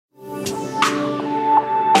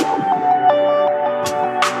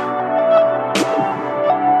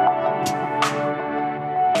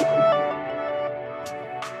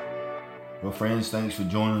friends. Thanks for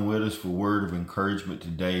joining with us for a word of encouragement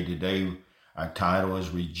today. Today, our title is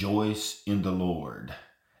Rejoice in the Lord.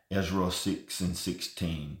 Ezra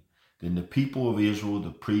 6:16. Then the people of Israel, the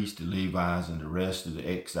priests, the Levites, and the rest of the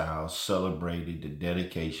exiles celebrated the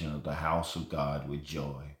dedication of the house of God with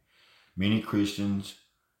joy. Many Christians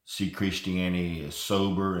see Christianity as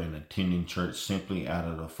sober and attending church simply out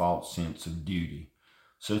of a false sense of duty.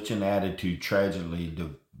 Such an attitude tragically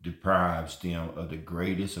deprives them of the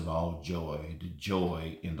greatest of all joy, the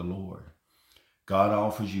joy in the Lord. God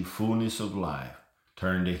offers you fullness of life.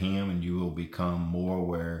 Turn to Him and you will become more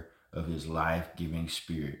aware of His life-giving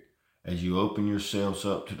Spirit. As you open yourselves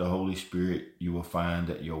up to the Holy Spirit, you will find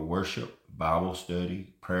that your worship, Bible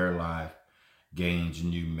study, prayer life gains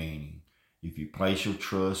new meaning. If you place your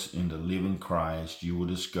trust in the living Christ, you will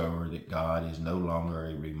discover that God is no longer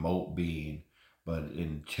a remote being, but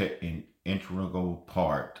an integral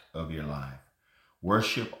part of your life.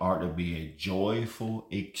 Worship ought to be a joyful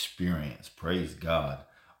experience. Praise God.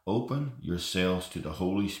 Open yourselves to the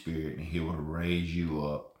Holy Spirit and He will raise you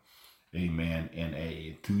up, amen, in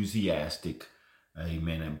a enthusiastic,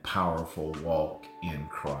 amen, and powerful walk in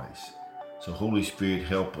Christ. So Holy Spirit,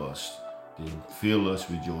 help us to fill us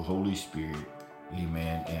with your Holy Spirit,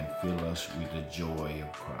 amen, and fill us with the joy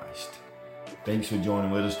of Christ. Thanks for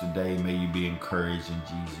joining with us today. May you be encouraged. In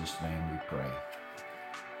Jesus' name we pray.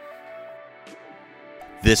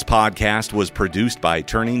 This podcast was produced by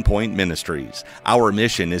Turning Point Ministries. Our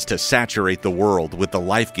mission is to saturate the world with the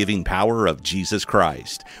life-giving power of Jesus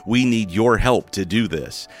Christ. We need your help to do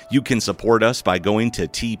this. You can support us by going to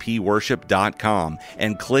tpworship.com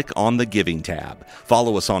and click on the Giving tab.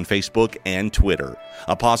 Follow us on Facebook and Twitter.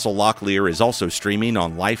 Apostle Locklear is also streaming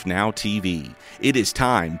on Life Now TV. It is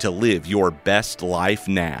time to live your best life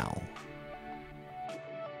now.